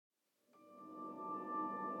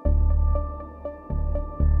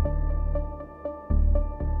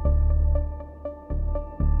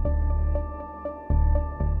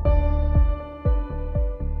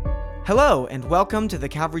Hello, and welcome to the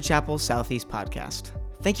Calvary Chapel Southeast podcast.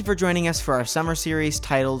 Thank you for joining us for our summer series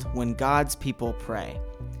titled When God's People Pray.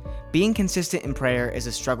 Being consistent in prayer is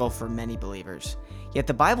a struggle for many believers, yet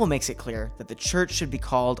the Bible makes it clear that the church should be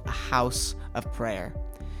called a house of prayer.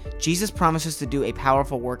 Jesus promises to do a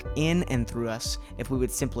powerful work in and through us if we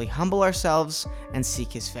would simply humble ourselves and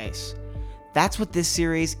seek His face. That's what this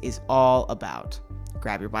series is all about.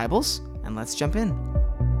 Grab your Bibles and let's jump in.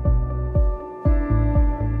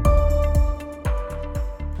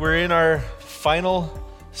 We're in our final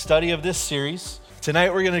study of this series.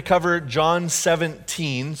 Tonight we're going to cover John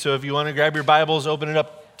 17. So if you want to grab your Bibles, open it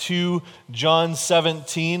up to John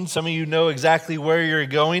 17. Some of you know exactly where you're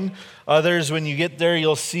going. Others, when you get there,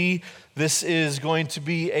 you'll see this is going to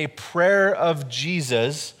be a prayer of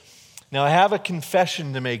Jesus. Now, I have a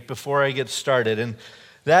confession to make before I get started, and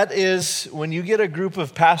that is when you get a group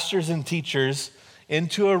of pastors and teachers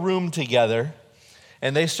into a room together,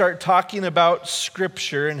 and they start talking about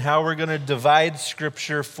Scripture and how we're going to divide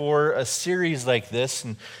Scripture for a series like this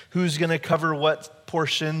and who's going to cover what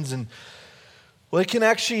portions. And well, it can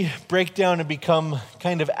actually break down and become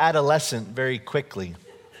kind of adolescent very quickly.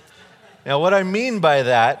 Now, what I mean by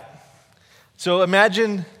that, so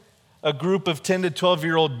imagine a group of 10 to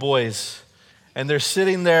 12-year-old boys, and they're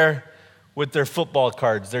sitting there with their football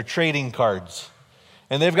cards, their trading cards.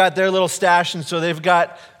 And they've got their little stash, and so they've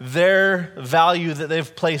got their value that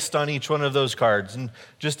they've placed on each one of those cards. And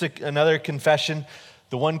just another confession,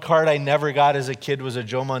 the one card I never got as a kid was a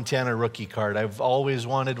Joe Montana rookie card. I've always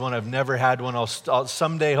wanted one. I've never had one. I'll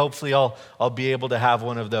someday, hopefully, I'll be able to have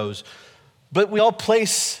one of those. But we all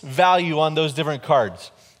place value on those different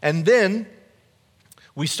cards. And then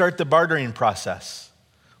we start the bartering process.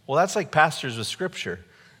 Well, that's like pastors with Scripture.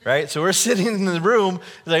 Right? So we're sitting in the room,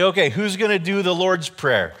 it's like, okay, who's going to do the Lord's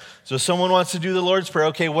Prayer? So someone wants to do the Lord's Prayer.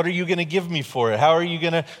 Okay, what are you going to give me for it? How are you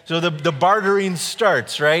going to? So the bartering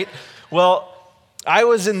starts, right? Well, I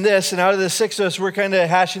was in this, and out of the six of us, we're kind of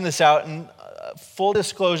hashing this out. And full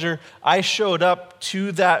disclosure, I showed up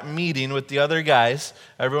to that meeting with the other guys,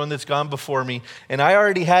 everyone that's gone before me, and I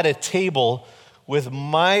already had a table with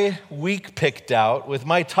my week picked out, with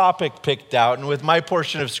my topic picked out, and with my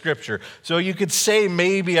portion of Scripture. So you could say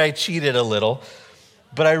maybe I cheated a little,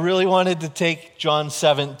 but I really wanted to take John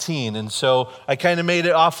 17. And so I kind of made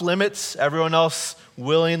it off limits. Everyone else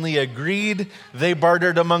willingly agreed. They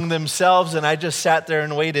bartered among themselves, and I just sat there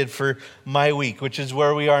and waited for my week, which is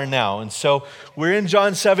where we are now. And so we're in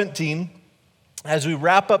John 17. As we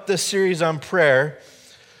wrap up this series on prayer,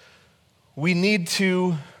 we need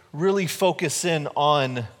to really focus in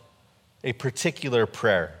on a particular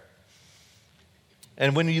prayer.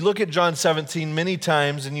 And when you look at John 17 many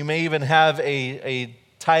times, and you may even have a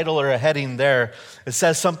title or a heading there, it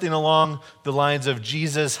says something along the lines of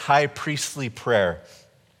Jesus' high priestly prayer.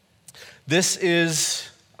 This is,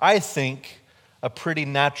 I think, a pretty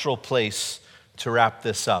natural place to wrap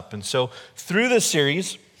this up. And so through this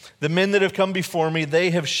series, the men that have come before me, they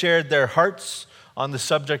have shared their hearts on the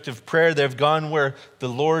subject of prayer. They've gone where the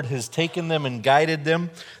Lord has taken them and guided them.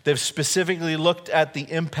 They've specifically looked at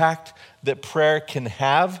the impact that prayer can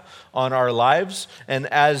have on our lives. And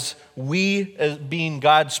as we, as being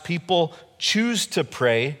God's people, choose to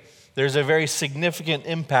pray, there's a very significant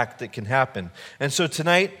impact that can happen. And so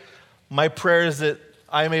tonight, my prayer is that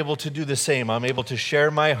I'm able to do the same. I'm able to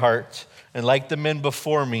share my heart. And like the men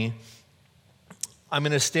before me, I'm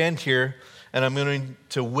going to stand here and I'm going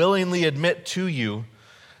to willingly admit to you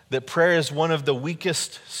that prayer is one of the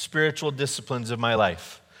weakest spiritual disciplines of my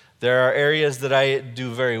life. There are areas that I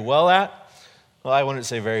do very well at. Well, I wouldn't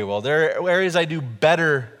say very well. There are areas I do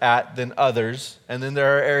better at than others. And then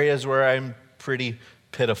there are areas where I'm pretty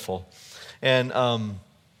pitiful. And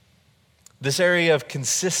this area of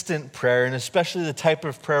consistent prayer, and especially the type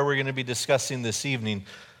of prayer we're going to be discussing this evening,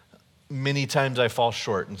 many times I fall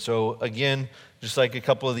short. And so again, just like a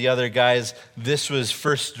couple of the other guys, this was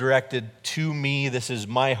first directed to me. This is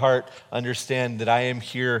my heart. Understand that I am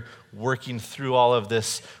here working through all of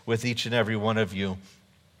this with each and every one of you.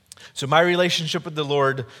 So my relationship with the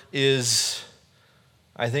Lord is,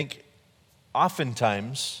 I think,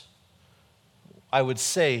 oftentimes, I would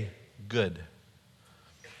say, good.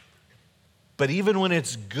 But even when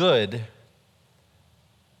it's good,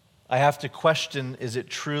 I have to question, is it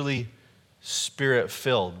truly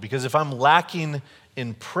Spirit-filled? Because if I'm lacking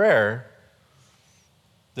in prayer,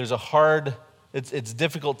 there's it's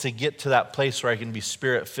difficult to get to that place where I can be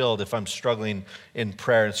Spirit-filled if I'm struggling in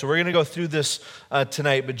prayer. And so we're going to go through this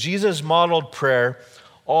tonight. But Jesus modeled prayer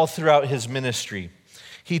all throughout his ministry.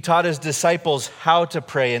 He taught his disciples how to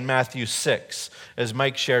pray in Matthew 6, as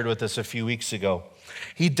Mike shared with us a few weeks ago.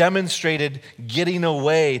 He demonstrated getting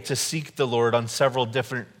away to seek the Lord on several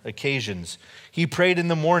different occasions. He prayed in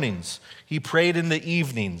the mornings. He prayed in the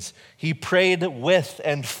evenings. He prayed with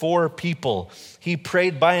and for people. He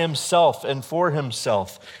prayed by himself and for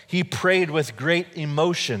himself. He prayed with great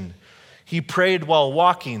emotion. He prayed while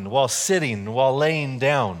walking, while sitting, while laying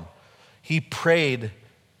down. He prayed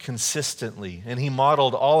consistently, and he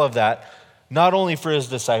modeled all of that, not only for his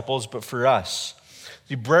disciples, but for us.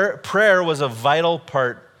 Prayer was a vital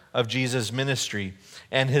part of Jesus' ministry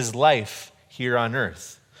and his life here on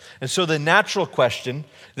earth. And so the natural question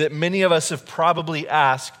that many of us have probably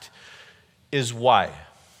asked is why?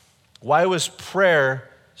 Why was prayer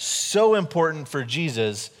so important for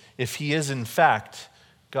Jesus if he is in fact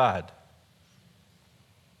God?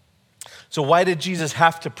 So why did Jesus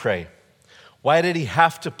have to pray? Why did he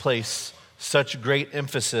have to place such great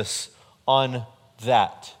emphasis on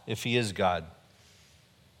that if he is God?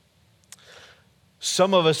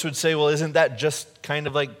 Some of us would say, well, isn't that just kind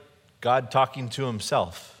of like God talking to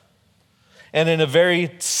himself? And in a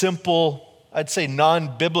very simple, I'd say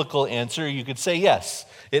non-biblical answer, you could say yes,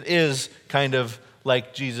 it is kind of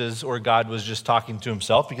like Jesus or God was just talking to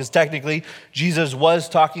himself, because technically Jesus was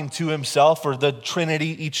talking to himself or the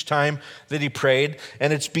Trinity each time that he prayed.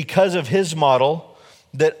 And it's because of his model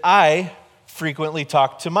that I frequently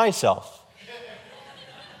talk to myself.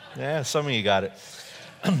 Yeah, some of you got it.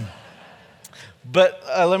 But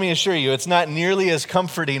let me assure you, it's not nearly as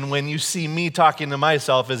comforting when you see me talking to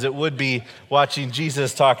myself as it would be watching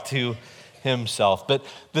Jesus talk to himself. But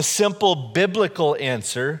the simple biblical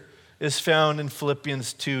answer is found in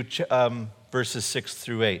Philippians 2, verses 6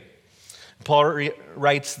 through 8. Paul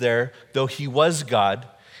writes there, though he was God,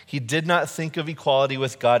 he did not think of equality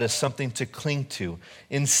with God as something to cling to.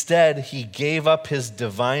 Instead, he gave up his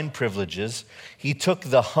divine privileges. He took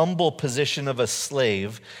the humble position of a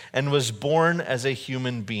slave and was born as a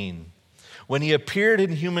human being. When he appeared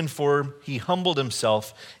in human form, he humbled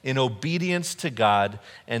himself in obedience to God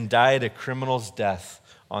and died a criminal's death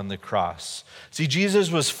on the cross. See,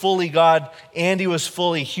 Jesus was fully God and he was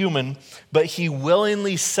fully human, but he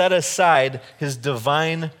willingly set aside his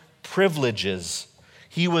divine privileges.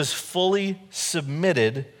 He was fully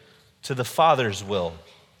submitted to the Father's will.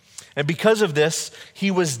 And because of this,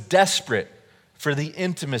 he was desperate for the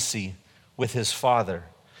intimacy with his Father.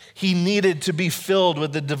 He needed to be filled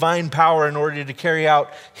with the divine power in order to carry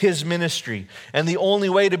out his ministry. And the only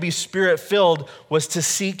way to be Spirit-filled was to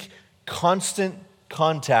seek constant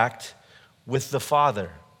contact with the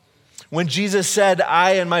Father. When Jesus said,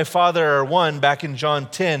 I and my Father are one, back in John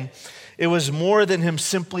 10, it was more than him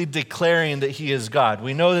simply declaring that he is God.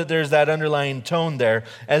 We know that there's that underlying tone there,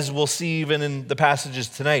 as we'll see even in the passages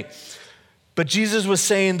tonight. But Jesus was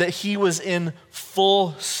saying that he was in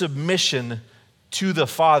full submission to the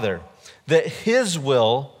Father, that his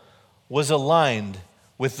will was aligned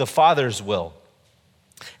with the Father's will.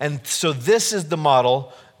 And so this is the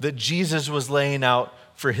model that Jesus was laying out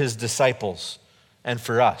for his disciples and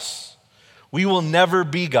for us. We will never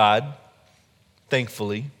be God,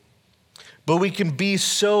 thankfully, but we can be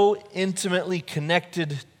so intimately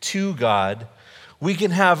connected to God, we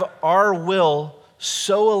can have our will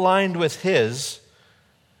so aligned with his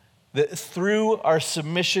that through our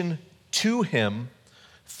submission to him,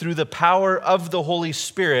 through the power of the Holy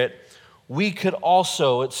Spirit, we could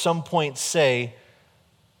also at some point say,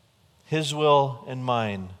 his will and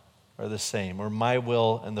mine are the same, or my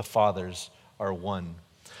will and the Father's are one.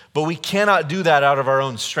 But we cannot do that out of our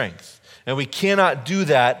own strength, and we cannot do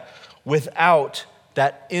that without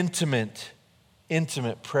that intimate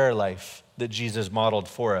prayer life that Jesus modeled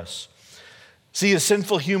for us. See, as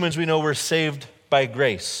sinful humans, we know we're saved by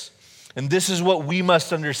grace. And this is what we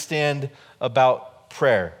must understand about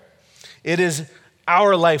prayer. It is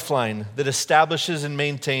our lifeline that establishes and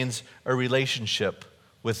maintains a relationship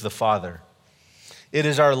with the Father. It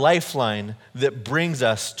is our lifeline that brings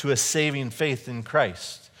us to a saving faith in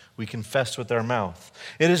Christ. We confess with our mouth.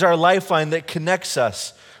 It is our lifeline that connects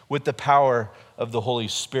us with the power of the Holy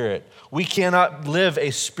Spirit. We cannot live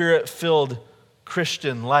a Spirit-filled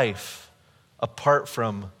Christian life apart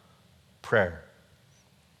from prayer.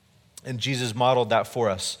 And Jesus modeled that for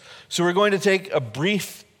us. So we're going to take a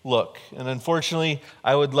brief look. And unfortunately,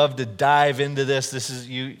 I would love to dive into this. This is,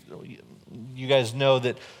 you guys know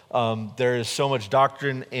that there is so much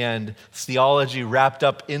doctrine and theology wrapped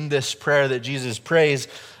up in this prayer that Jesus prays.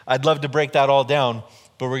 I'd love to break that all down,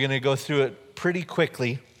 but we're going to go through it pretty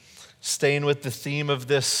quickly, staying with the theme of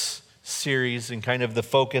this series and kind of the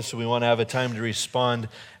focus. We want to have a time to respond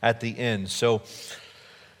at the end. So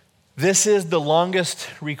this is the longest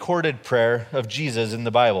recorded prayer of Jesus in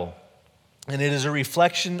the Bible, and it is a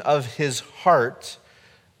reflection of his heart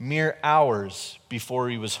mere hours before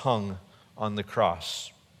he was hung on the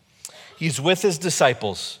cross. He's with his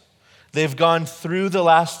disciples. They've gone through the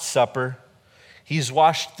Last Supper. He's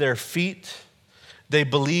washed their feet. They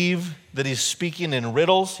believe that he's speaking in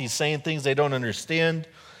riddles. He's saying things they don't understand.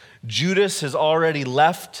 Judas has already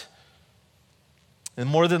left. And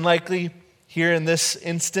more than likely, here in this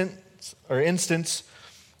instance,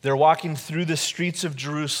 they're walking through the streets of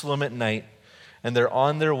Jerusalem at night, and they're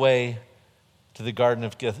on their way to the Garden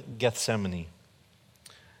of Gethsemane.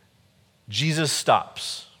 Jesus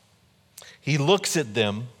stops. He looks at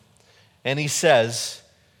them, and he says,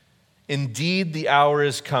 "Indeed, the hour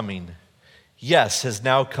is coming. Yes, has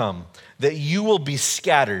now come, that you will be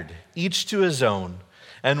scattered, each to his own,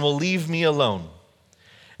 and will leave me alone.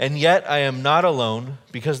 And yet I am not alone,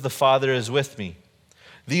 because the Father is with me.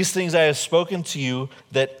 These things I have spoken to you,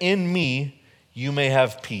 that in me you may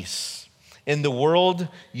have peace. In the world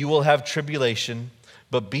you will have tribulation,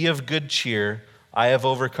 but be of good cheer. I have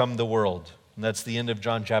overcome the world." And that's the end of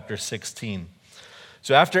John chapter 16.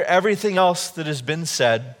 So after everything else that has been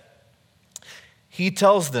said, he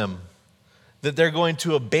tells them that they're going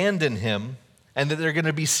to abandon him and that they're going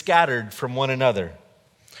to be scattered from one another.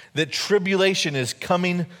 That tribulation is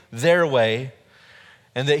coming their way,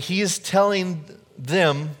 and that he is telling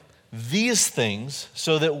them these things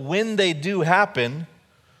so that when they do happen,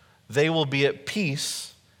 they will be at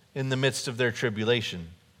peace in the midst of their tribulation.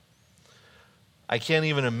 I can't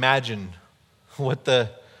even imagine what the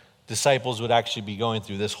disciples would actually be going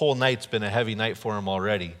through. This whole night's been a heavy night for them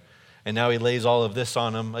already. And now he lays all of this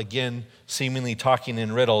on them, again, seemingly talking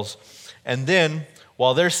in riddles. And then,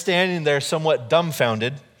 while they're standing there somewhat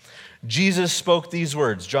dumbfounded, Jesus spoke these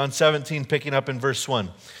words, John 17, picking up in verse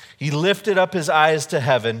 1. He lifted up his eyes to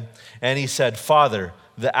heaven, and he said, "Father,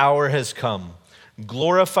 the hour has come.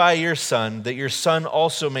 Glorify your Son, that your Son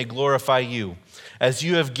also may glorify you, as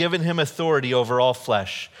you have given him authority over all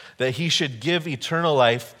flesh, that he should give eternal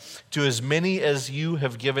life to as many as you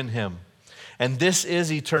have given him. And this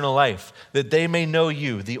is eternal life, that they may know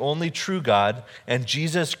you, the only true God, and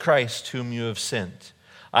Jesus Christ, whom you have sent.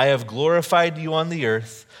 I have glorified you on the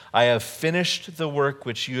earth. I have finished the work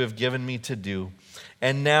which you have given me to do.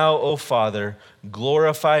 And now, O Father,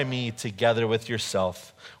 glorify me together with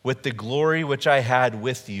yourself, with the glory which I had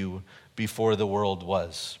with you before the world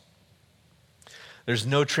was." There's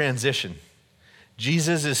no transition.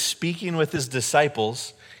 Jesus is speaking with his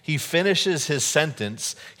disciples. He finishes his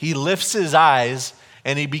sentence. He lifts his eyes,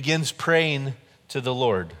 and he begins praying to the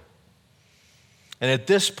Lord. And at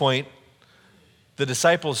this point, the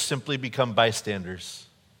disciples simply become bystanders.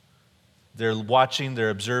 They're watching, they're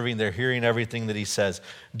observing, they're hearing everything that he says.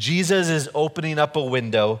 Jesus is opening up a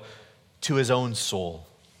window to his own soul.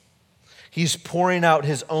 He's pouring out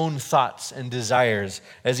his own thoughts and desires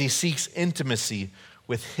as he seeks intimacy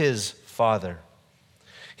with his Father.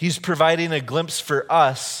 He's providing a glimpse for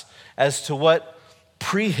us as to what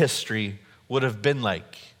prehistory would have been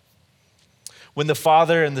like. When the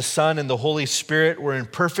Father and the Son and the Holy Spirit were in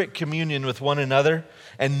perfect communion with one another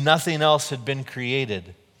and nothing else had been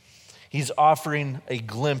created. He's offering a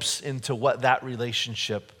glimpse into what that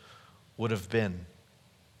relationship would have been.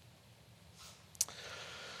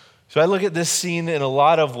 So I look at this scene in a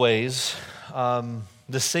lot of ways.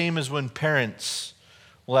 The same as when parents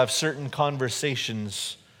will have certain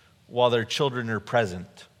conversations while their children are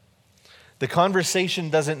present. The conversation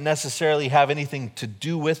doesn't necessarily have anything to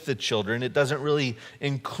do with the children. It doesn't really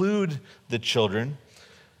include the children.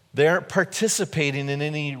 They aren't participating in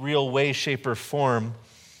any real way, shape, or form.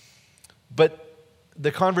 But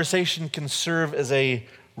the conversation can serve as a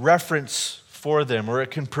reference for them, or it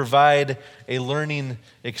can provide a learning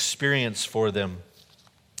experience for them.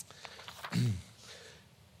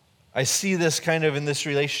 I see this kind of in this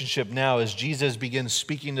relationship now as Jesus begins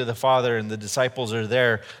speaking to the Father and the disciples are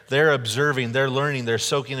there. They're observing, they're learning, they're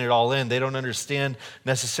soaking it all in. They don't understand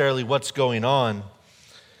necessarily what's going on.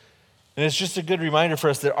 And it's just a good reminder for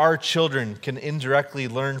us that our children can indirectly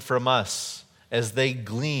learn from us as they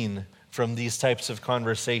glean from these types of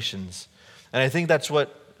conversations. And I think that's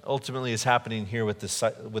what ultimately is happening here with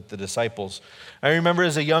the disciples. I remember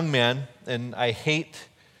as a young man, and I hate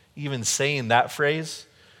even saying that phrase,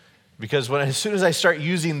 because as soon as I start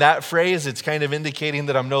using that phrase, it's kind of indicating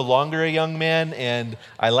that I'm no longer a young man, and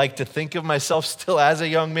I like to think of myself still as a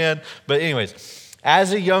young man. But anyways,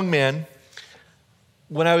 as a young man,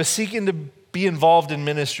 when I was seeking to be involved in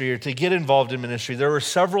ministry or to get involved in ministry, there were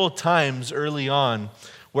several times early on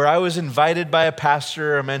where I was invited by a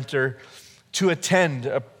pastor or a mentor to attend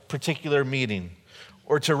a particular meeting,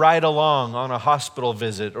 or to ride along on a hospital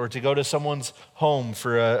visit, or to go to someone's home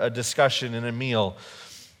for a discussion and a meal.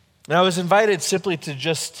 And I was invited simply to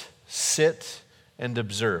just sit and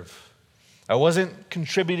observe. I wasn't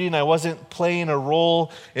contributing, I wasn't playing a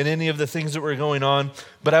role in any of the things that were going on,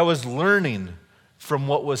 but I was learning from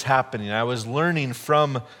what was happening. I was learning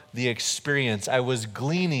from the experience. I was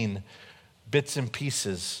gleaning bits and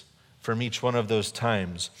pieces from each one of those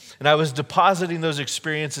times. And I was depositing those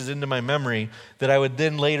experiences into my memory that I would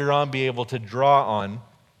then later on be able to draw on.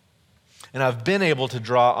 And I've been able to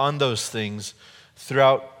draw on those things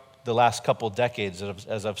throughout the last couple decades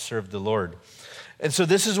as I've served the Lord. And so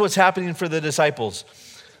this is what's happening for the disciples.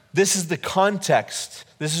 This is the context.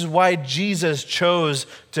 This is why Jesus chose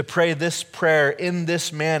to pray this prayer in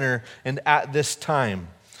this manner and at this time.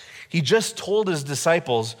 He just told his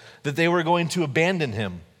disciples that they were going to abandon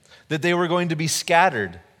him, that they were going to be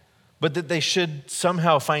scattered, but that they should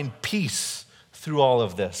somehow find peace through all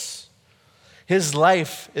of this. His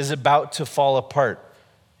life is about to fall apart.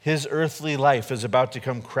 His earthly life is about to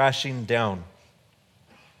come crashing down.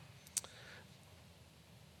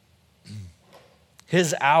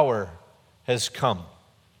 His hour has come.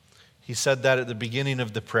 He said that at the beginning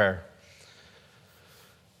of the prayer.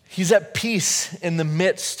 He's at peace in the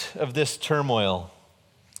midst of this turmoil.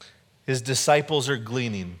 His disciples are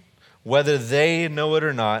gleaning, whether they know it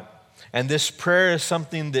or not. And this prayer is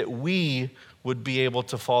something that we would be able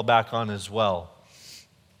to fall back on as well.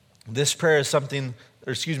 This prayer is something,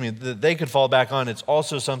 that they could fall back on. It's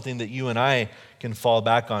also something that you and I can fall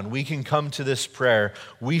back on. We can come to this prayer.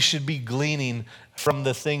 We should be gleaning from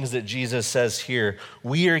the things that Jesus says here.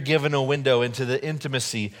 We are given a window into the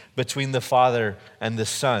intimacy between the Father and the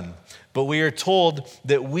Son. But we are told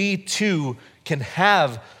that we too can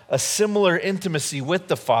have a similar intimacy with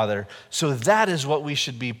the Father. So that is what we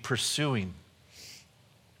should be pursuing.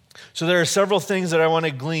 So there are several things that I want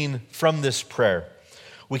to glean from this prayer.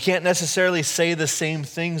 We can't necessarily say the same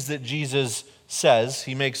things that Jesus says.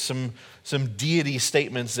 He makes some deity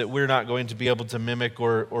statements that we're not going to be able to mimic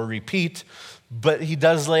or repeat, but he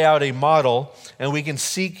does lay out a model, and we can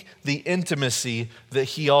seek the intimacy that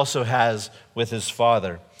he also has with his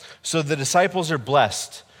Father. So the disciples are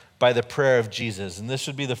blessed by the prayer of Jesus, and this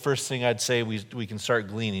would be the first thing I'd say we can start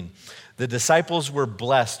gleaning. The disciples were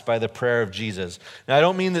blessed by the prayer of Jesus. Now, I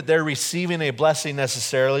don't mean that they're receiving a blessing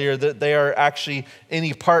necessarily or that they are actually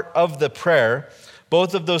any part of the prayer.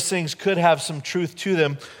 Both of those things could have some truth to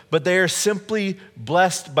them, but they are simply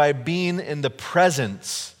blessed by being in the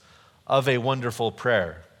presence of a wonderful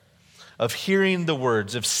prayer, of hearing the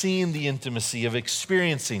words, of seeing the intimacy, of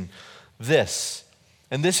experiencing this.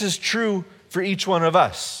 And this is true for each one of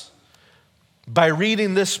us. By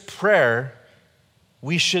reading this prayer,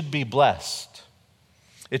 we should be blessed.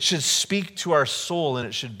 It should speak to our soul and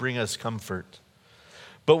it should bring us comfort.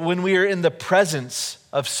 But when we are in the presence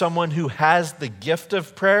of someone who has the gift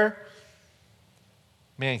of prayer,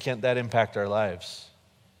 man, can't that impact our lives?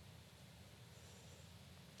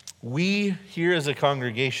 We here as a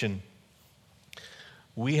congregation,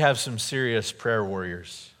 we have some serious prayer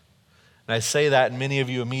warriors. And I say that and many of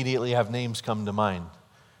you immediately have names come to mind.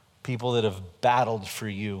 People that have battled for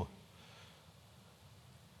you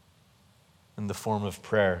in the form of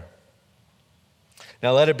prayer.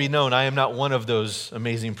 Now let it be known, I am not one of those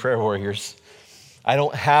amazing prayer warriors. I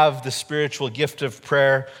don't have the spiritual gift of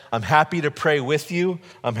prayer. I'm happy to pray with you.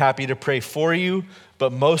 I'm happy to pray for you.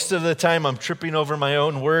 But most of the time I'm tripping over my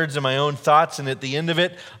own words and my own thoughts. And at the end of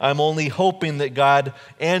it, I'm only hoping that God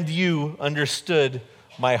and you understood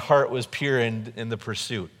my heart was pure in the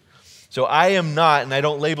pursuit. So I am not, and I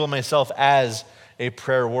don't label myself as a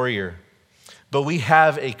prayer warrior. But we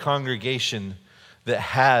have a congregation that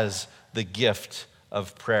has the gift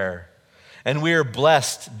of prayer. And we are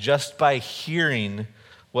blessed just by hearing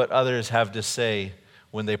what others have to say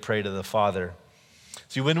when they pray to the Father.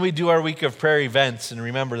 See, when we do our week of prayer events, and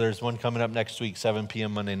remember there's one coming up next week, 7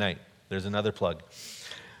 p.m. Monday night. There's another plug.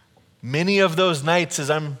 Many of those nights as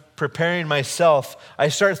I'm preparing myself, I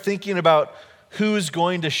start thinking about who's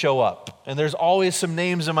going to show up. And there's always some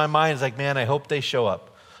names in my mind. It's like, man, I hope they show up.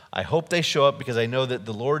 I hope they show up because I know that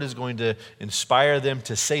the Lord is going to inspire them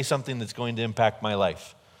to say something that's going to impact my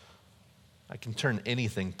life. I can turn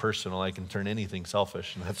anything personal. I can turn anything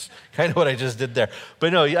selfish. And that's kind of what I just did there.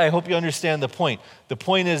 But no, I hope you understand the point. The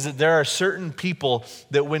point is that there are certain people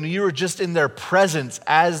that when you are just in their presence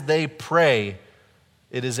as they pray,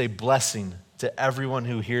 it is a blessing to everyone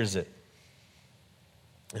who hears it.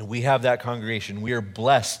 And we have that congregation. We are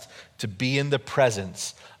blessed to be in the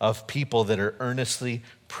presence of people that are earnestly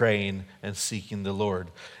praying and seeking the Lord.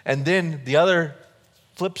 And then the other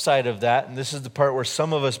flip side of that, and this is the part where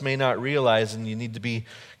some of us may not realize, and you need to be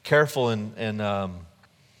careful in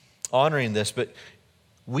honoring this, but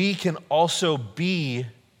we can also be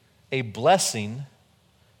a blessing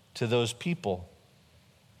to those people.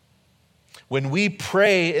 When we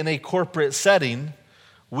pray in a corporate setting,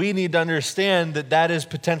 we need to understand that that is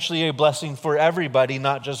potentially a blessing for everybody,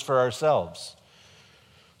 not just for ourselves.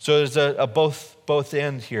 So there's a both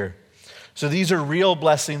end here. So these are real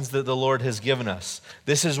blessings that the Lord has given us.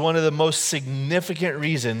 This is one of the most significant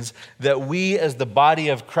reasons that we as the body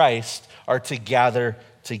of Christ are to gather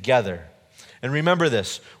together. And remember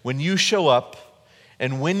this, when you show up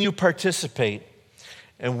and when you participate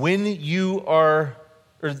and when you are,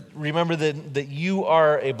 or remember that you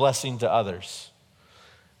are a blessing to others.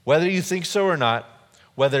 Whether you think so or not,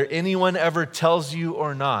 whether anyone ever tells you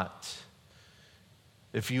or not,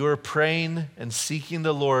 if you are praying and seeking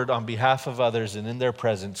the Lord on behalf of others and in their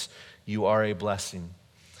presence, you are a blessing.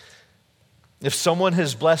 If someone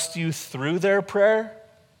has blessed you through their prayer,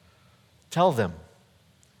 tell them,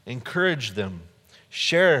 encourage them,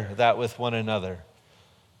 share that with one another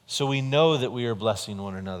so we know that we are blessing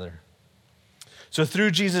one another. So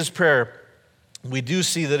through Jesus' prayer, we do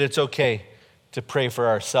see that it's okay to pray for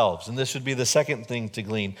ourselves. And this would be the second thing to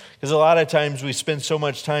glean. Because a lot of times we spend so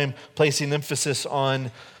much time placing emphasis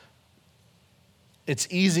on it's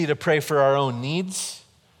easy to pray for our own needs,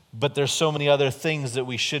 but there's so many other things that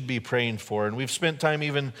we should be praying for. And we've spent time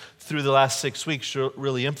even through the last 6 weeks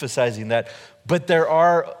really emphasizing that. But there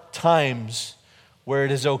are times where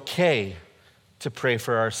it is okay to pray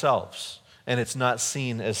for ourselves, and it's not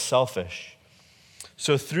seen as selfish.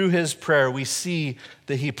 So through his prayer, we see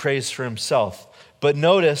that he prays for himself. But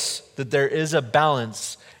notice that there is a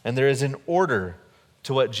balance and there is an order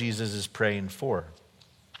to what Jesus is praying for.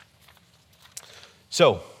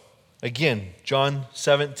 So, again, John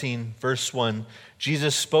 17, verse 1,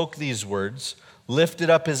 Jesus spoke these words, lifted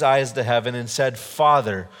up his eyes to heaven and said,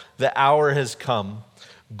 Father, the hour has come.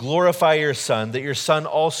 Glorify your Son, that your Son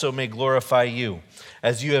also may glorify you,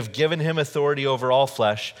 as you have given him authority over all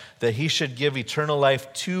flesh, that he should give eternal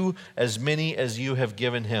life to as many as you have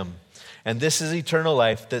given him. And this is eternal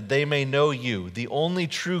life, that they may know you, the only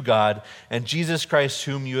true God, and Jesus Christ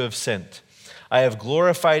whom you have sent. I have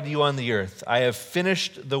glorified you on the earth. I have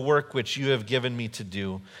finished the work which you have given me to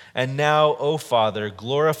do. And now, O Father,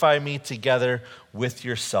 glorify me together with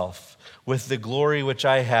yourself, with the glory which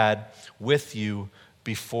I had with you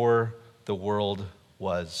before the world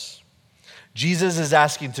was. Jesus is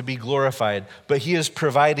asking to be glorified, but he is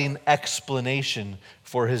providing explanation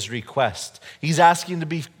for his request. He's asking to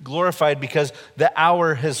be glorified because the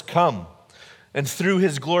hour has come. And through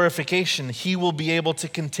his glorification, he will be able to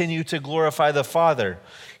continue to glorify the Father.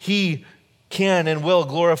 He can and will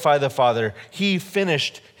glorify the Father. He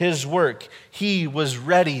finished his work. He was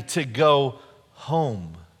ready to go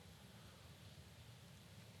home.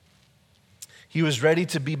 He was ready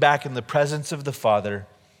to be back in the presence of the Father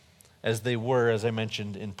as they were, as I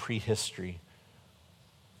mentioned, in prehistory.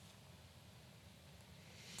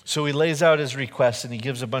 So he lays out his request and he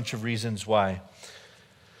gives a bunch of reasons why.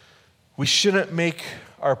 We shouldn't make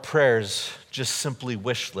our prayers just simply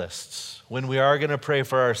wish lists. When we are going to pray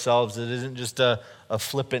for ourselves, it isn't just a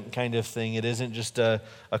flippant kind of thing. It isn't just a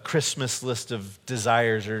Christmas list of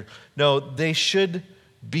desires. No, they should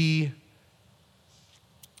be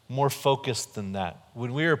more focused than that.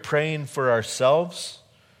 When we are praying for ourselves,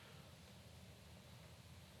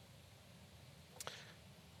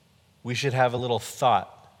 we should have a little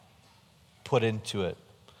thought put into it.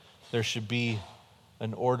 There should be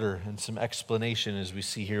an order and some explanation, as we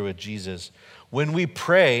see here with Jesus. When we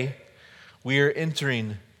pray, we are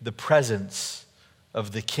entering the presence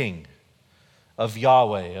of the King, of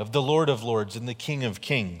Yahweh, of the Lord of Lords, and the King of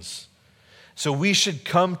Kings. So we should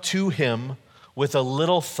come to him with a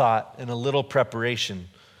little thought and a little preparation,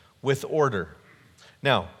 with order.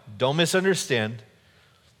 Now, don't misunderstand.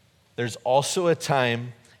 There's also a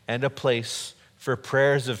time and a place for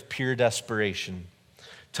prayers of pure desperation.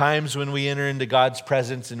 Times when we enter into God's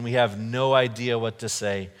presence and we have no idea what to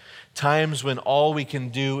say. Times when all we can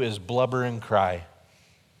do is blubber and cry.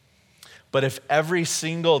 But if every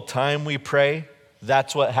single time we pray,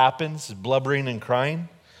 that's what happens, blubbering and crying,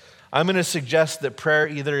 I'm going to suggest that prayer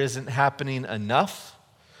either isn't happening enough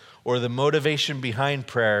or the motivation behind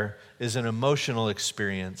prayer is an emotional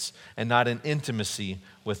experience and not an intimacy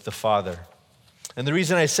with the Father. And the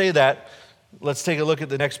reason I say that, let's take a look at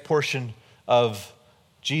the next portion of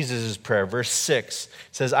Jesus' prayer. Verse 6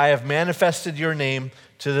 says, I have manifested your name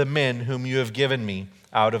to the men whom you have given me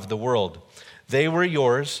out of the world. They were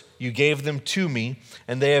yours, you gave them to me,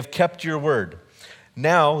 and they have kept your word.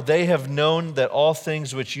 Now they have known that all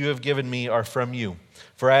things which you have given me are from you.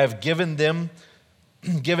 For I have given them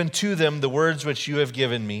given to them the words which you have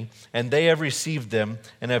given me, and they have received them,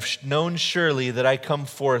 and have known surely that I come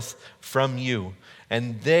forth from you,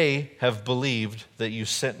 and they have believed that you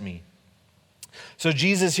sent me." So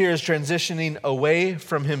Jesus here is transitioning away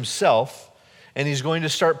from himself, and he's going to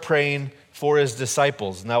start praying for his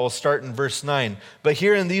disciples. And that will start in verse 9. But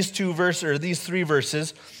here in these three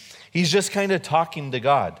verses, he's just kind of talking to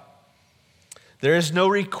God. There is no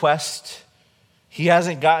request. He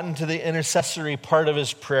hasn't gotten to the intercessory part of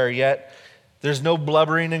his prayer yet. There's no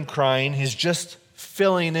blubbering and crying. He's just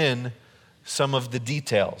filling in some of the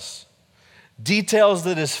details. Details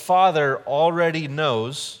that his Father already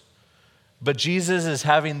knows, but Jesus is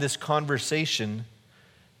having this conversation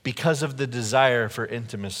because of the desire for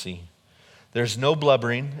intimacy. There's no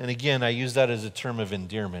blubbering, and again, I use that as a term of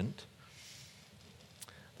endearment.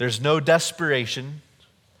 There's no desperation.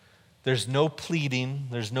 There's no pleading.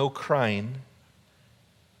 There's no crying.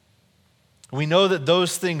 We know that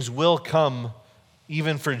those things will come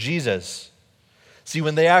even for Jesus. See,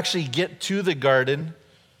 when they actually get to the garden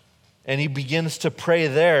and he begins to pray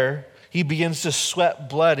there, he begins to sweat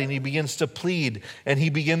blood and he begins to plead and he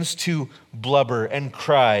begins to blubber and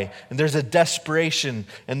cry. And there's a desperation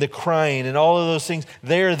and the crying and all of those things.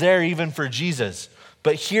 They are there even for Jesus.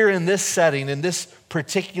 But here in this setting, in this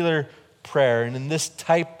particular prayer and in this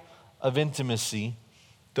type of intimacy,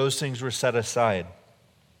 those things were set aside.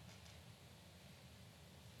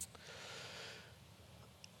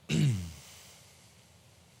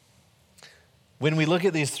 When we look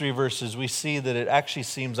at these three verses, we see that it actually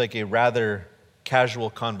seems like a rather casual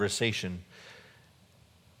conversation.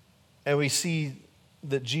 And we see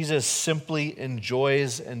that Jesus simply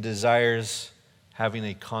enjoys and desires having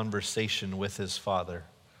a conversation with his Father.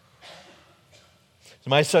 So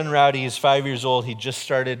my son Rowdy is 5 years old. He just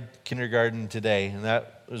started kindergarten today, and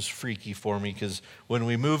that was freaky for me because when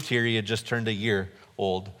we moved here, he had just turned a year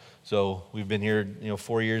old. So we've been here,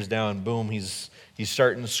 4 years now, and boom, he's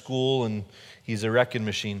starting school, and he's a wrecking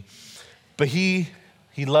machine. But he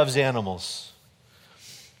loves animals.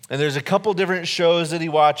 And there's a couple different shows that he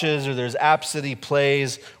watches, or there's apps that he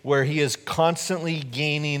plays where he is constantly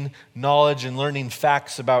gaining knowledge and learning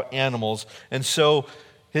facts about animals. And so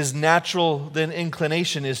his natural then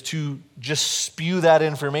inclination is to just spew that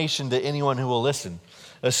information to anyone who will listen,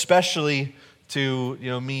 especially to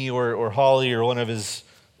me or Holly or one of his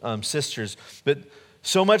sisters. But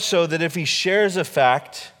so much so that if he shares a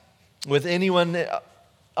fact with anyone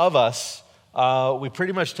of us, we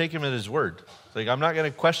pretty much take him at his word. It's like, I'm not going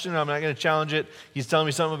to question it. I'm not going to challenge it. He's telling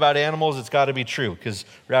me something about animals. It's got to be true because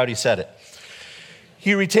Rowdy said it.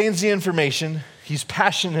 He retains the information. He's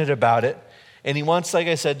passionate about it. And he wants, like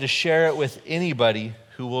I said, to share it with anybody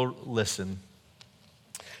who will listen.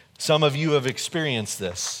 Some of you have experienced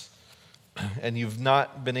this, and you've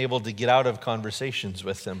not been able to get out of conversations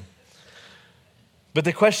with him. But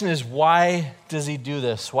the question is, why does he do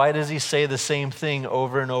this? Why does he say the same thing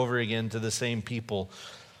over and over again to the same people?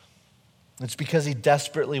 It's because he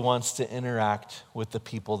desperately wants to interact with the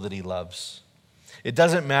people that he loves. It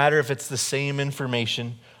doesn't matter if it's the same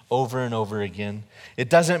information over and over again. It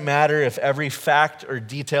doesn't matter if every fact or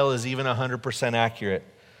detail is even 100% accurate.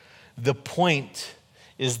 The point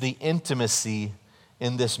is the intimacy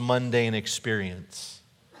in this mundane experience.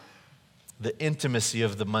 The intimacy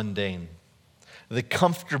of the mundane. The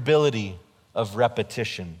comfortability of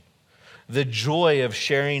repetition. The joy of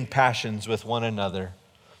sharing passions with one another.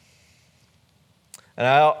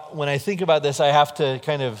 And when I think about this, I have to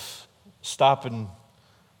kind of stop and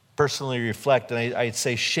personally reflect. And I'd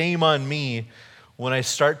say shame on me when I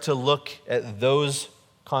start to look at those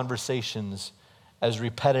conversations as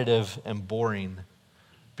repetitive and boring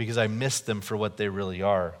because I miss them for what they really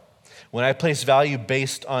are. When I place value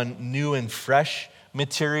based on new and fresh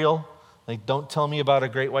material, like don't tell me about a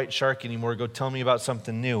great white shark anymore, go tell me about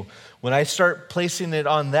something new. When I start placing it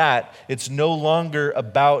on that, it's no longer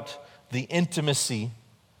about the intimacy,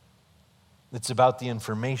 it's about the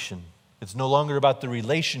information. It's no longer about the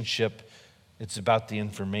relationship, it's about the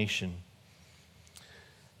information.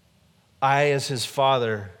 I, as his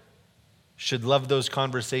father, should love those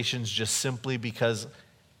conversations just simply because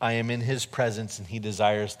I am in his presence and he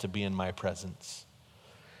desires to be in my presence.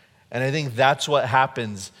 And I think that's what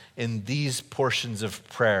happens in these portions of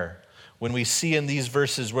prayer. When we see in these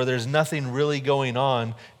verses where there's nothing really going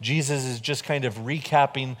on, Jesus is just kind of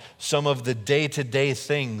recapping some of the day-to-day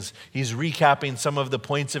things. He's recapping some of the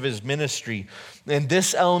points of his ministry. And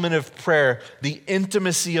this element of prayer, the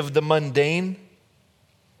intimacy of the mundane,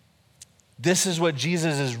 this is what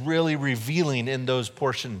Jesus is really revealing in those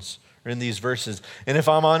portions or in these verses. And if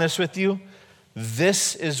I'm honest with you,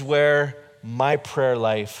 this is where my prayer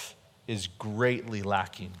life is greatly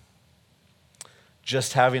lacking.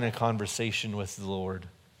 Just having a conversation with the Lord,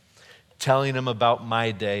 telling him about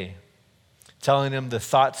my day, telling him the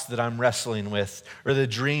thoughts that I'm wrestling with, or the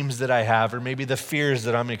dreams that I have, or maybe the fears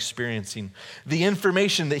that I'm experiencing. The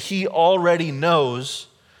information that he already knows,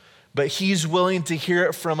 but he's willing to hear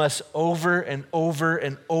it from us over and over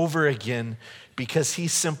and over again because he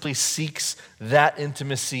simply seeks that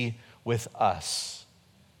intimacy with us.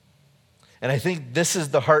 And I think this is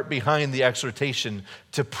the heart behind the exhortation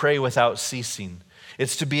to pray without ceasing.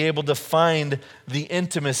 It's to be able to find the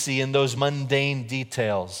intimacy in those mundane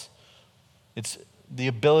details. It's the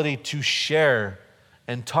ability to share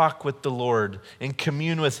and talk with the Lord and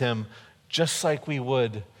commune with him just like we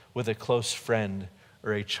would with a close friend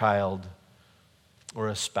or a child or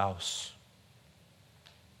a spouse.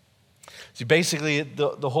 See, basically,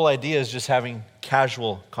 the whole idea is just having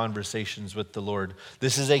casual conversations with the Lord.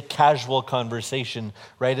 This is a casual conversation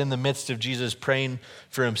right in the midst of Jesus praying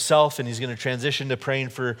for himself, and he's going to transition to praying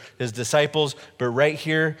for his disciples. But right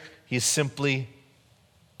here, he's simply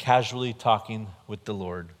casually talking with the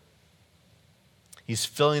Lord. He's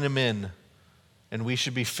filling him in, and we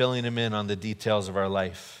should be filling him in on the details of our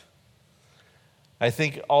life. I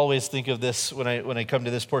always think of this when I come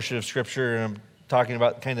to this portion of Scripture and I'm talking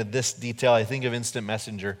about kind of this detail. I think of Instant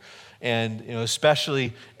Messenger, and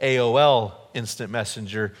especially AOL Instant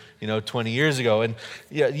Messenger, 20 years ago. And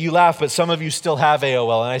yeah, you laugh, but some of you still have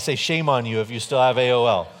AOL, and I say shame on you if you still have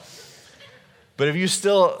AOL. But if you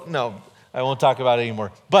no, I won't talk about it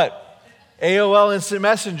anymore. But AOL Instant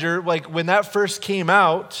Messenger, like when that first came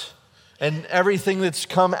out, and everything that's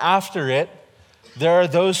come after it, there are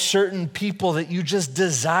those certain people that you just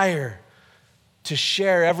desire to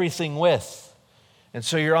share everything with. And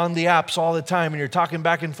so you're on the apps all the time and you're talking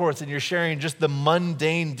back and forth and you're sharing just the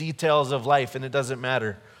mundane details of life, and it doesn't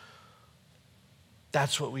matter.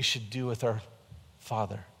 That's what we should do with our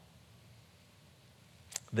Father.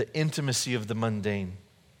 The intimacy of the mundane.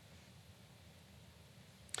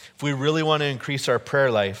 If we really want to increase our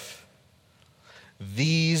prayer life,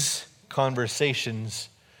 these conversations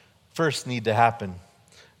first need to happen.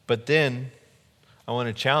 But then, I want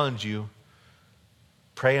to challenge you,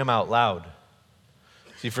 pray them out loud.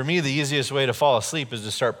 See, for me, the easiest way to fall asleep is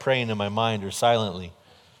to start praying in my mind or silently.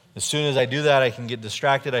 As soon as I do that, I can get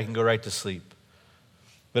distracted, I can go right to sleep.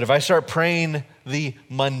 But if I start praying the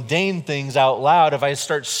mundane things out loud, if I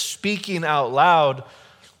start speaking out loud,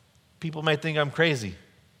 people might think I'm crazy.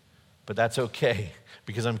 But that's okay,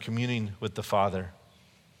 because I'm communing with the Father.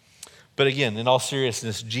 But again, in all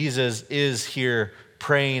seriousness, Jesus is here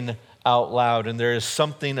praying out loud, and there is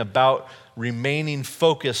something about remaining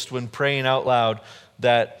focused when praying out loud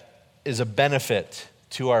that is a benefit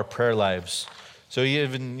to our prayer lives. So you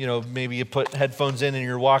even, maybe you put headphones in and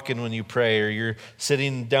you're walking when you pray, or you're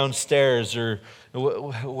sitting downstairs, or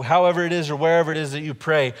however it is, or wherever it is that you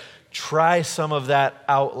pray, try some of that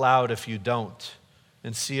out loud if you don't,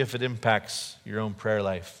 and see if it impacts your own prayer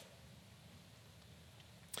life.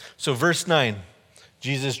 So verse 9,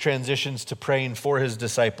 Jesus transitions to praying for his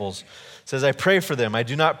disciples. It says, I pray for them. I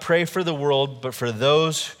do not pray for the world, but for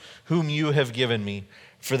those whom you have given me,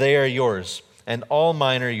 for they are yours, and all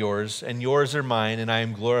mine are yours, and yours are mine, and I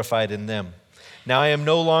am glorified in them. Now I am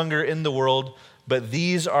no longer in the world, but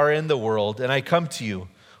these are in the world, and I come to you.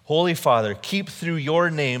 Holy Father, keep through your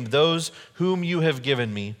name those whom you have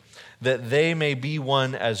given me, that they may be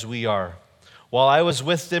one as we are. While I was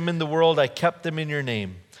with them in the world, I kept them in your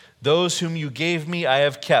name. Those whom you gave me I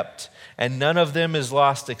have kept, and none of them is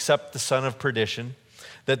lost except the son of perdition,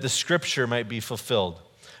 that the scripture might be fulfilled.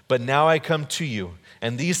 But now I come to you,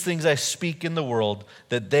 and these things I speak in the world,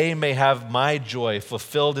 that they may have my joy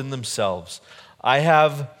fulfilled in themselves. I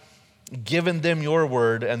have given them your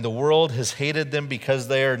word, and the world has hated them because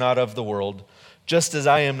they are not of the world, just as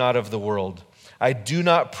I am not of the world. I do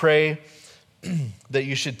not pray that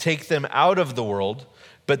you should take them out of the world,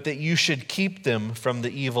 but that you should keep them from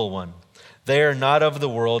the evil one. They are not of the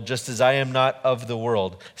world, just as I am not of the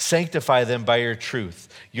world. Sanctify them by your truth.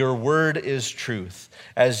 Your word is truth.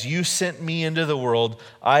 As you sent me into the world,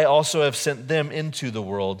 I also have sent them into the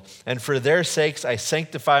world. And for their sakes I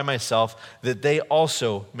sanctify myself, that they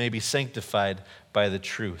also may be sanctified by the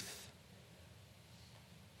truth.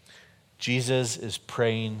 Jesus is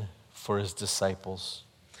praying for his disciples.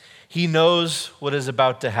 He knows what is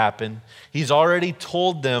about to happen. He's already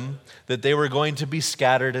told them that they were going to be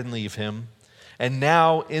scattered and leave him. And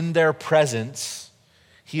now, in their presence,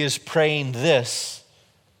 he is praying this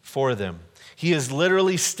for them. He is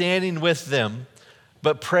literally standing with them,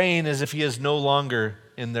 but praying as if he is no longer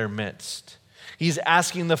in their midst. He's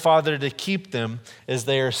asking the Father to keep them as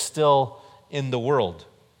they are still in the world.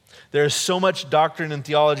 There is so much doctrine and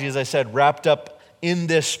theology, as I said, wrapped up in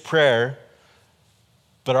this prayer.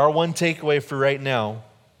 But our one takeaway for right now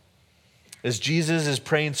is Jesus is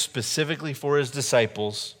praying specifically for his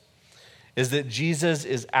disciples, is that Jesus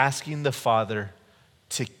is asking the Father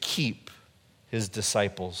to keep his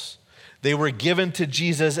disciples. They were given to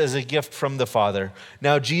Jesus as a gift from the Father.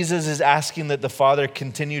 Now Jesus is asking that the Father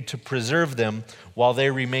continue to preserve them while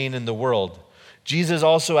they remain in the world. Jesus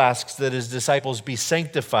also asks that his disciples be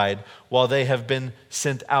sanctified while they have been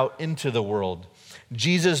sent out into the world.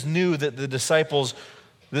 Jesus knew that the disciples,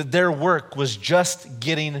 that their work was just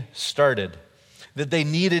getting started, that they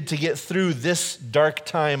needed to get through this dark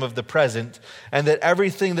time of the present, and that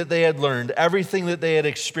everything that they had learned, everything that they had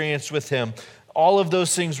experienced with him, all of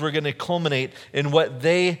those things were going to culminate in what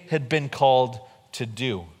they had been called to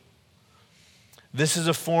do. This is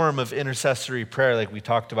a form of intercessory prayer like we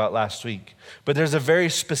talked about last week. But there's a very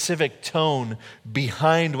specific tone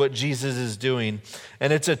behind what Jesus is doing.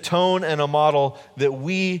 And it's a tone and a model that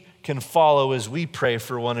we can follow as we pray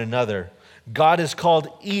for one another. God has called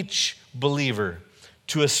each believer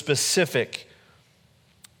to a specific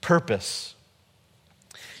purpose.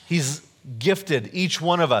 He's gifted each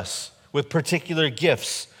one of us with particular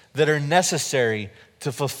gifts that are necessary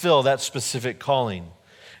to fulfill that specific calling.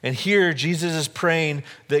 And here, Jesus is praying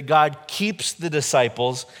that God keeps the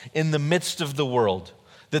disciples in the midst of the world,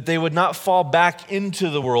 that they would not fall back into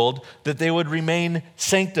the world, that they would remain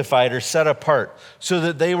sanctified or set apart, so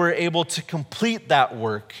that they were able to complete that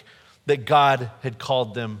work that God had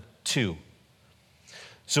called them to.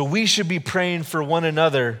 So we should be praying for one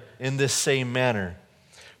another in this same manner.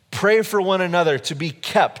 Pray for one another to be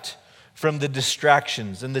kept from the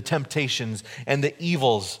distractions and the temptations and the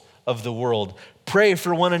evils of the world. Pray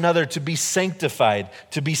for one another to be sanctified,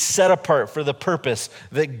 to be set apart for the purpose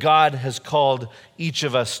that God has called each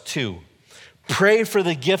of us to. Pray for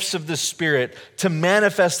the gifts of the Spirit to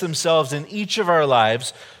manifest themselves in each of our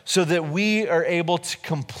lives so that we are able to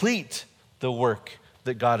complete the work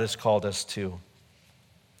that God has called us to.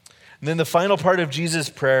 And then the final part of Jesus'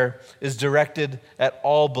 prayer is directed at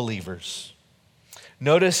all believers.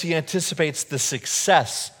 Notice he anticipates the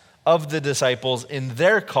success of the disciples in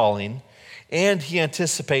their calling, and he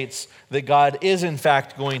anticipates that God is in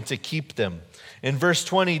fact going to keep them. In verse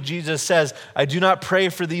 20, Jesus says, I do not pray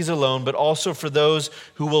for these alone, but also for those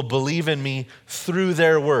who will believe in me through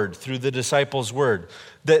their word, through the disciples' word,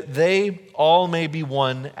 that they all may be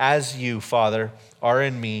one as you, Father, are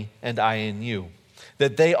in me and I in you,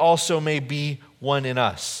 that they also may be one in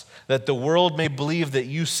us, that the world may believe that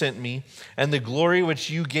you sent me, and the glory which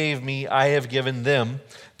you gave me I have given them,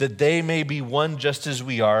 that they may be one just as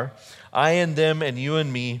we are, I and them and you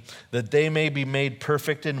and me, that they may be made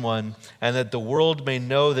perfect in one, and that the world may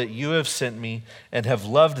know that you have sent me and have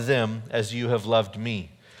loved them as you have loved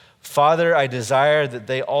me. Father, I desire that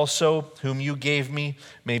they also, whom you gave me,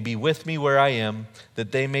 may be with me where I am,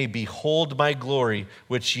 that they may behold my glory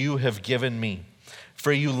which you have given me.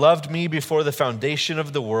 For you loved me before the foundation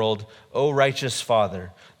of the world, O righteous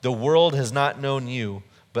Father. The world has not known you,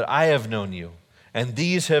 but I have known you. And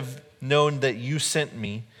these have known that you sent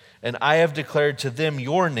me, and I have declared to them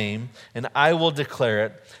your name, and I will declare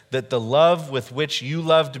it, that the love with which you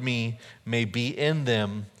loved me may be in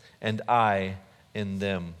them, and I in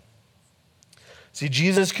them. See,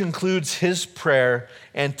 Jesus concludes his prayer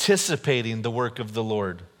anticipating the work of the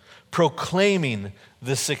Lord, proclaiming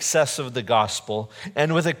the success of the gospel,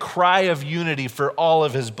 and with a cry of unity for all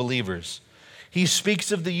of his believers. He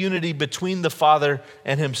speaks of the unity between the Father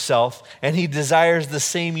and himself, and he desires the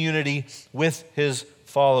same unity with his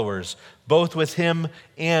followers, both with him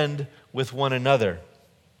and with one another.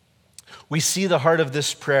 We see the heart of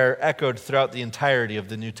this prayer echoed throughout the entirety of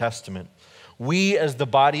the New Testament. We, as the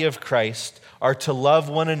body of Christ, are to love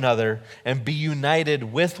one another and be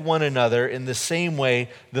united with one another in the same way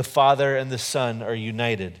the Father and the Son are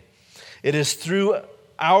united. It is through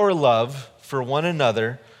our love for one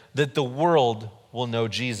another that the world will know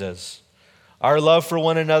Jesus. Our love for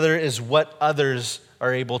one another is what others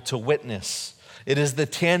are able to witness. It is the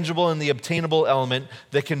tangible and the obtainable element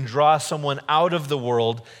that can draw someone out of the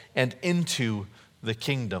world and into the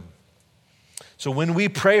kingdom. So when we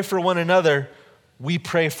pray for one another, we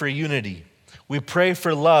pray for unity. We pray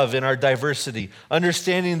for love in our diversity,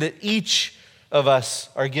 understanding that each of us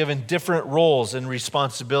are given different roles and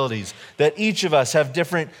responsibilities, that each of us have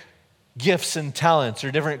different gifts and talents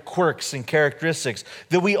or different quirks and characteristics,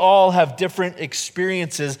 that we all have different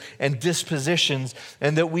experiences and dispositions,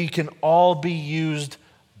 and that we can all be used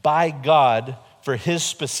by God for his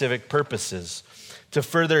specific purposes, to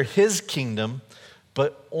further his kingdom,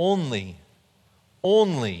 but only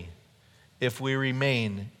if we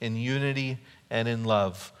remain in unity and in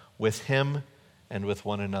love with Him and with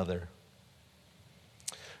one another.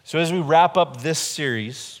 So as we wrap up this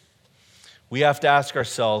series, we have to ask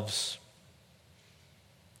ourselves,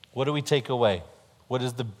 what do we take away? What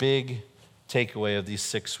is the big takeaway of these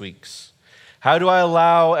 6 weeks? How do I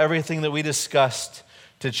allow everything that we discussed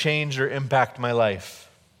to change or impact my life?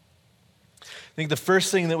 I think the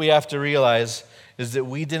first thing that we have to realize is that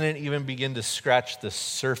we didn't even begin to scratch the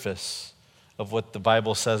surface of what the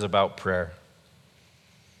Bible says about prayer.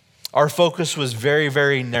 Our focus was very,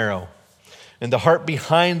 very narrow. And the heart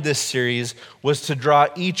behind this series was to draw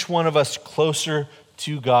each one of us closer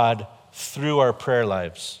to God through our prayer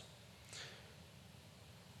lives.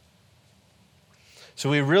 So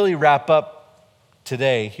we really wrap up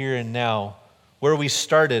today, here and now, where we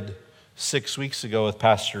started 6 weeks ago with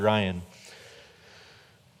Pastor Ryan.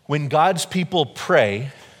 When God's people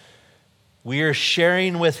pray, we are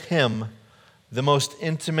sharing with Him the most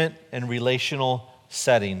intimate and relational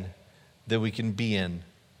setting that we can be in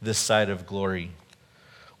this side of glory.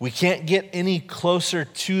 We can't get any closer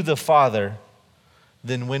to the Father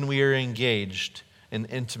than when we are engaged in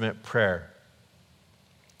intimate prayer.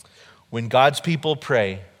 When God's people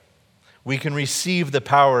pray, we can receive the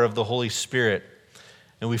power of the Holy Spirit,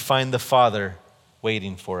 and we find the Father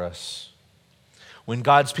waiting for us. When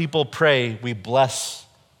God's people pray, we bless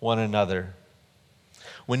one another.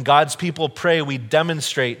 When God's people pray, we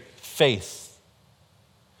demonstrate faith.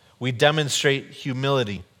 We demonstrate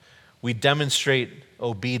humility. We demonstrate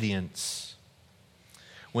obedience.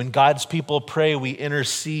 When God's people pray, we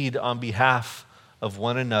intercede on behalf of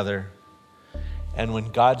one another. And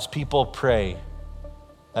when God's people pray,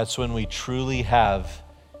 that's when we truly have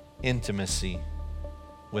intimacy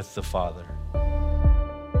with the Father.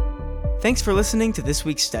 Thanks for listening to this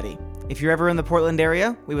week's study. If you're ever in the Portland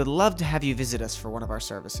area, we would love to have you visit us for one of our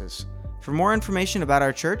services. For more information about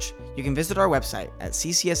our church, you can visit our website at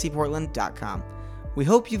ccseportland.com. We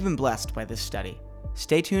hope you've been blessed by this study.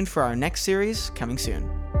 Stay tuned for our next series coming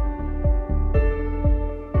soon.